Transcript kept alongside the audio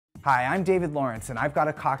Hi, I'm David Lawrence, and I've got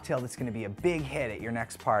a cocktail that's going to be a big hit at your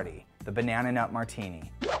next party, the Banana Nut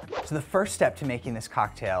Martini. So the first step to making this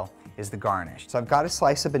cocktail is the garnish. So I've got a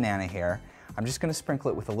slice of banana here. I'm just going to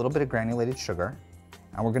sprinkle it with a little bit of granulated sugar,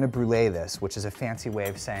 and we're going to brulee this, which is a fancy way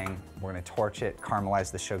of saying we're going to torch it,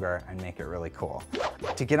 caramelize the sugar, and make it really cool.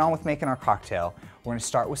 To get on with making our cocktail, we're going to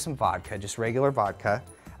start with some vodka, just regular vodka.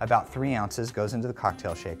 About 3 ounces goes into the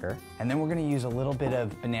cocktail shaker. And then we're gonna use a little bit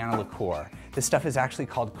of banana liqueur. This stuff is actually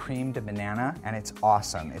called creme de banana, and it's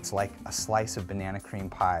awesome. It's like a slice of banana cream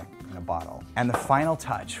pie in a bottle. And the final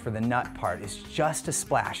touch for the nut part is just a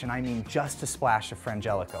splash, and I mean just a splash of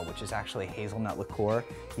Frangelico, which is actually hazelnut liqueur.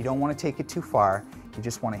 You don't wanna take it too far. You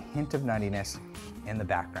just want a hint of nuttiness in the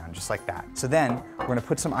background, just like that. So then we're gonna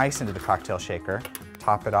put some ice into the cocktail shaker,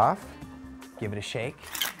 top it off, give it a shake.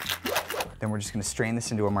 Then we're just gonna strain this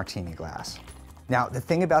into a martini glass. Now, the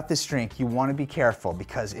thing about this drink, you wanna be careful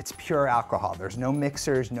because it's pure alcohol. There's no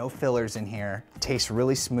mixers, no fillers in here. It tastes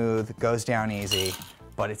really smooth, goes down easy,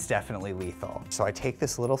 but it's definitely lethal. So I take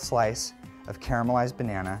this little slice of caramelized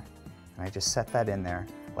banana and I just set that in there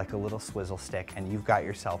like a little swizzle stick, and you've got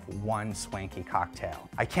yourself one swanky cocktail.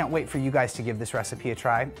 I can't wait for you guys to give this recipe a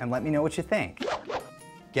try and let me know what you think.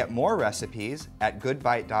 Get more recipes at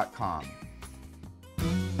goodbite.com.